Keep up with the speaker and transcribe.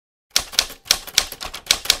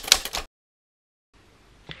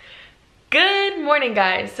Good morning,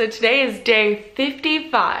 guys. So today is day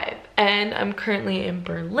 55 and I'm currently in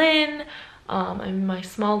Berlin. I'm in my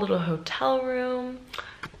small little hotel room.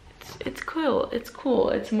 It's cool.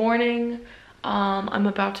 It's morning. I'm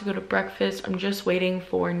about to go to breakfast. I'm just waiting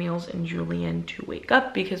for Niels and Julian to wake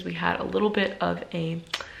up because we had a little bit of a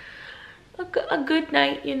good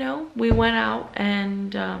night, you know. We went out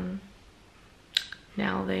and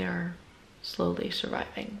now they are slowly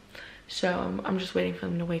surviving. So I'm just waiting for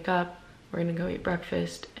them to wake up. We're gonna go eat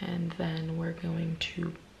breakfast and then we're going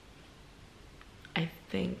to, I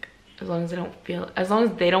think, as long as they don't feel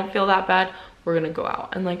that bad, we're gonna go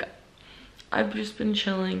out. And like, I've just been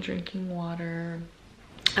chilling, drinking water.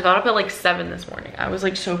 I got up at like 7 this morning. I was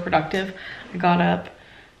like so productive. I got up,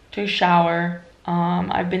 took a shower.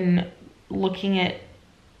 I've been looking at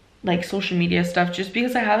like social media stuff just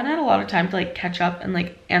because I haven't had a lot of time to like catch up and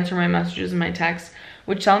like answer my messages and my texts,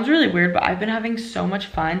 which sounds really weird, but I've been having so much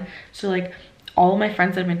fun. So like all of my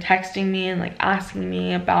friends that have been texting me and like asking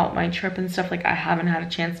me about my trip and stuff, like I haven't had a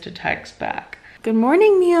chance to text back. Good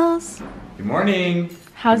morning, Niels. Good morning.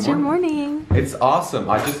 How's your morning? It's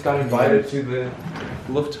awesome. I just got invited to the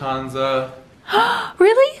Lufthansa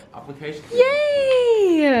really? application.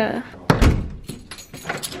 Yay!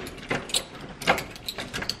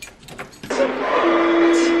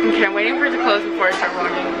 Okay, I'm waiting for it to close before I start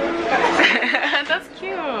vlogging. That's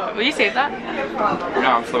cute. Will you save that?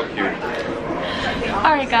 No, I'm so cute.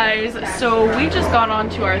 Alright guys, so we just got on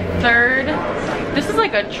to our third, this is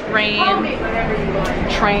like a tram.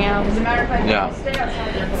 Yeah.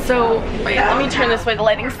 So, wait, let me turn this way, the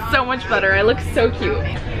lighting's so much better, I look so cute.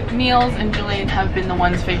 Niels and Julian have been the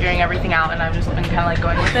ones figuring everything out and I've just been kind of like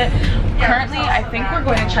going with it. Currently, I think we're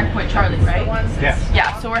going to Checkpoint Charlie, right? Yeah.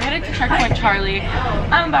 Yeah, so we're headed to Checkpoint Charlie.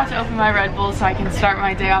 I'm about to open my Red Bull so I can start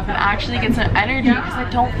my day off and actually get some energy because I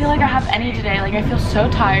don't feel like I have any today. Like I feel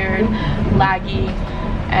so tired, laggy,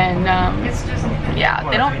 and yeah,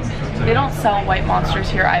 they don't sell white Monsters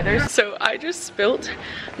here either. So I just spilt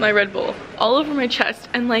my Red Bull all over my chest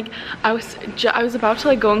and like I was about to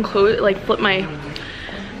like go and close, like flip my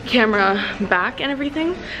camera back and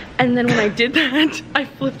everything, and then when I did that I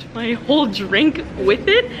flipped my whole drink with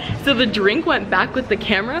it, so the drink went back with the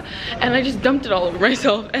camera and I just dumped it all over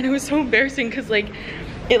myself and it was so embarrassing because like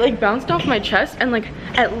it like bounced off my chest and like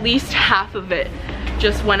at least half of it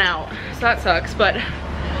just went out, so that sucks, but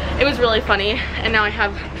it was really funny and now I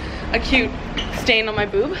have a cute stain on my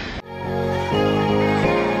boob.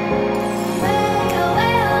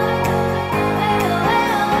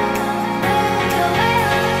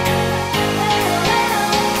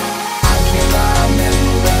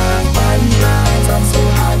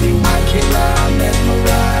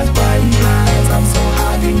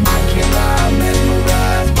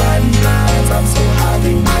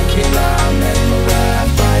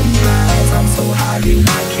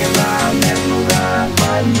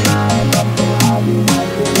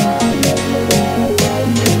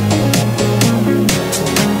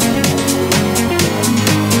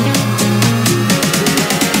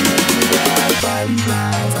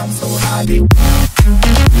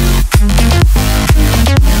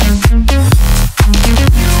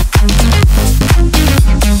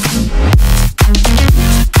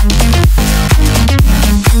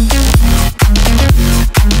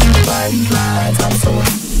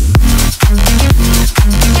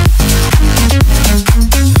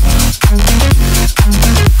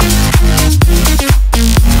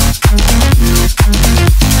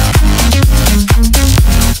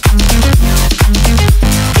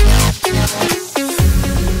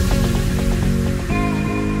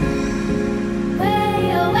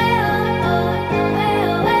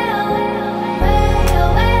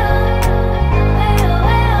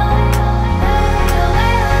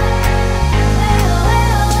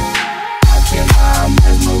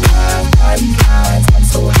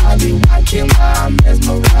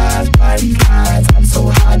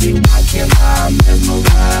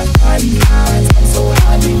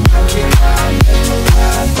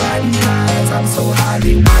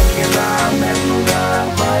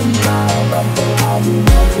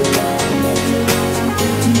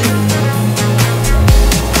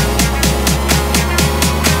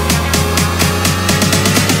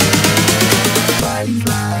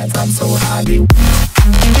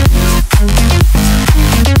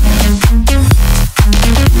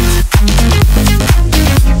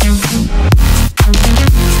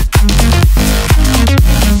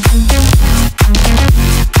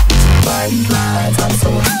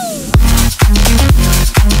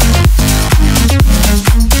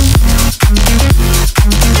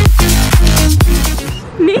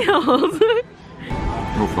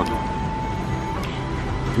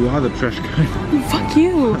 You are the trash guy. Fuck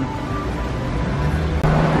you.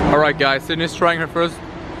 Alright guys, Sidney's trying her first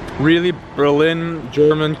really Berlin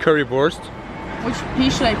German currywurst. Which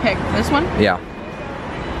piece should I pick? This one? Yeah.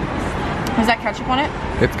 Has that ketchup on it?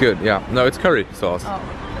 It's good, yeah. No, it's curry sauce. Oh.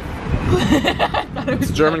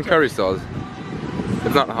 It's German curry sauce.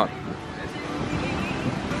 It's not hot.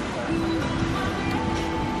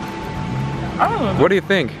 Oh. What do you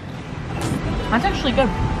think? That's actually good.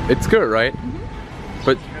 It's good, right?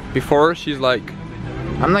 But before she's like,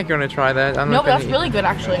 I'm not gonna try that. I'm No, not but that's gonna really good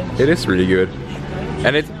actually. It is really good.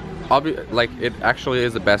 And it's like it actually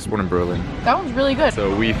is the best one in Berlin. That one's really good.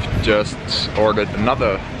 So we've just ordered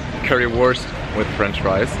another currywurst with French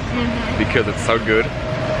fries because it's so good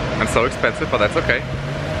and so expensive, but that's okay.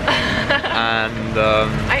 And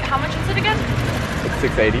how much is it again? it's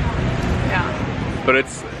 $6.80. Yeah. But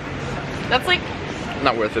it's That's like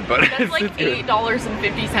not worth it. But that's like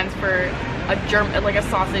 $8.50 for a German, like a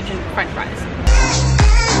sausage and French fries.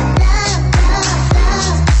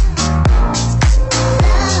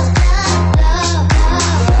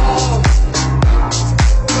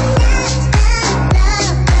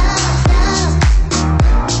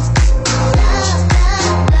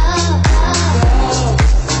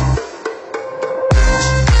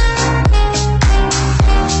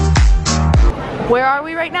 Where are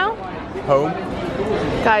we right now? home.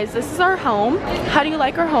 Guys, this is our home. How do you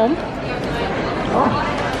like our home?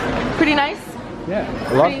 Pretty nice? Yeah.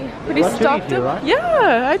 Pretty stocked up? Right?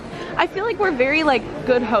 Yeah. I feel like we're very like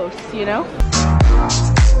good hosts, you know?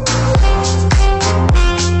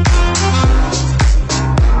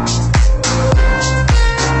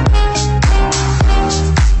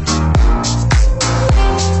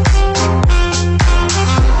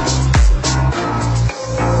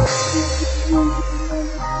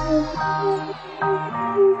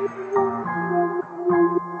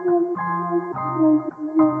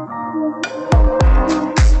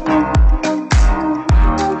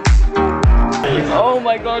 Oh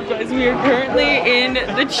my god, guys, we are currently in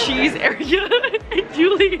the cheese area.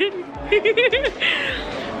 Julian.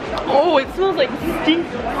 Oh, it smells like stink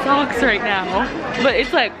socks right now. But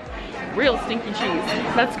it's like real stinky cheese.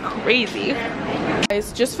 That's crazy.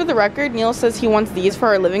 Guys, just for the record, Neil says he wants these for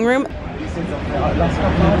our living room.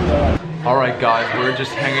 Alright guys, we're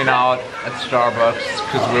just hanging out at Starbucks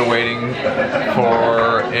because we're waiting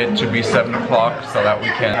for it to be 7 o'clock so that we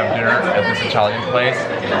can have dinner at this Italian place.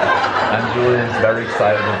 And Julian's very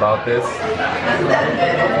excited about this.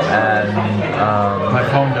 And My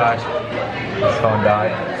phone died. his phone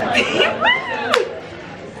died.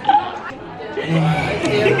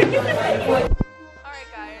 Alright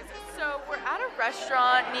guys, so we're at a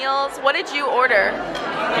restaurant. Niels, what did you order?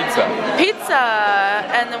 Pizza. Pizza!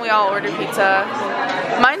 And then we all ordered pizza.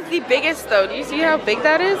 Mine's the biggest though. Do you see how big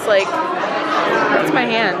that is? Like, that's my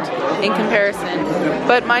hand in comparison.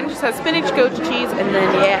 But mine just has spinach, goat cheese, and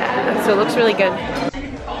then yeah. So it looks really good.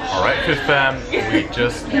 Alright, Fifth Fam, we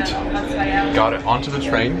just got it onto the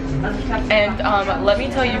train. And let me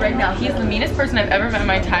tell you right now, he's the meanest person I've ever met in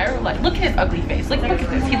my entire life. Look at his ugly face. Like, look at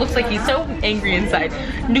this. He looks like he's so angry inside.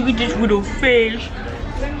 Look at this little face.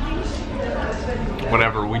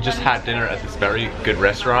 Whatever, we just had dinner at this very good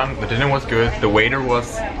restaurant. The dinner was good. The waiter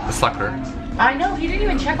was the sucker. I know, he didn't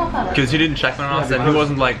even check on us. Because he didn't check on us and he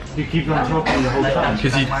wasn't like... You keep on talking the whole time.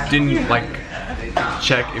 Because he didn't like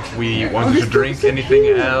check if we wanted to drink anything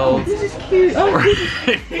else. This is cute. Oh, this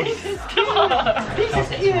is cute. This is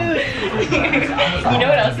cute. You know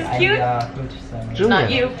what else is cute?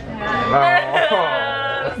 Not you.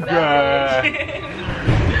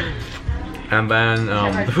 And then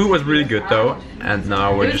the food was really good though. And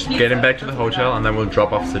now we're just getting back to the hotel and then we'll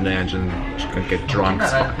drop off Sidney and just gonna get drunk.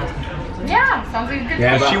 Yeah, sounds like a good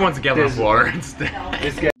Yeah, she wants a gallon of water instead.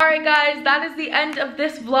 Alright guys, that is the end of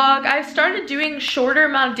this vlog. I've started doing shorter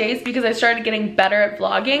amount of days because I started getting better at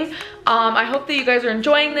vlogging. I hope that you guys are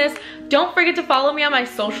enjoying this. Don't forget to follow me on my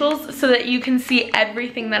socials so that you can see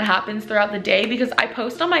everything that happens throughout the day, because I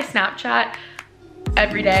post on my Snapchat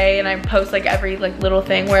every day and I post like every little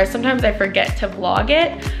thing, whereas sometimes I forget to vlog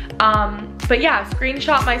it. But yeah,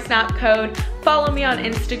 screenshot my Snap code, follow me on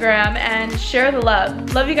Instagram, and share the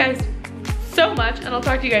love. Love you guys so much, and I'll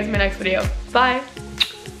talk to you guys in my next video. Bye.